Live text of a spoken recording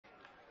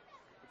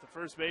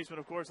first baseman,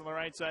 of course, on the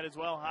right side as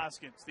well,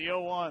 Hoskins. The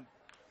 0-1.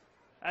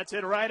 That's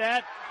hit right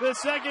at the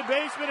second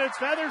baseman. It's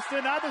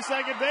Featherston, not the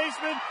second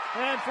baseman.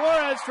 And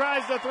Flores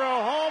tries to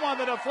throw home on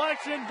the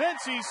deflection.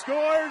 Vincey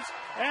scores,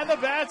 and the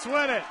Bats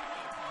win it.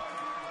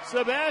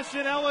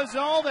 Sebastian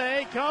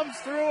Elizalde comes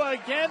through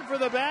again for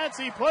the Bats.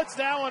 He puts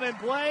that one in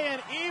play,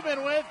 and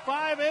even with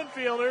 5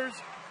 infielders,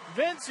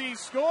 Vincey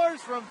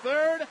scores from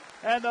third,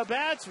 and the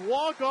Bats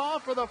walk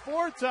off for the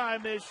 4th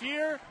time this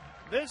year.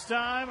 This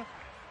time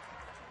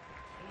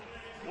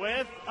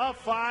with a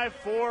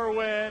 5-4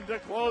 win to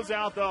close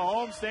out the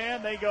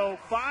homestand. They go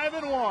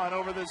 5-1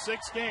 over the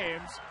 6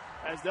 games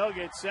as they'll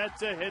get set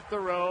to hit the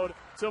road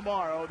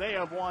tomorrow. They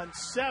have won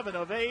 7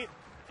 of 8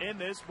 in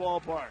this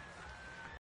ballpark.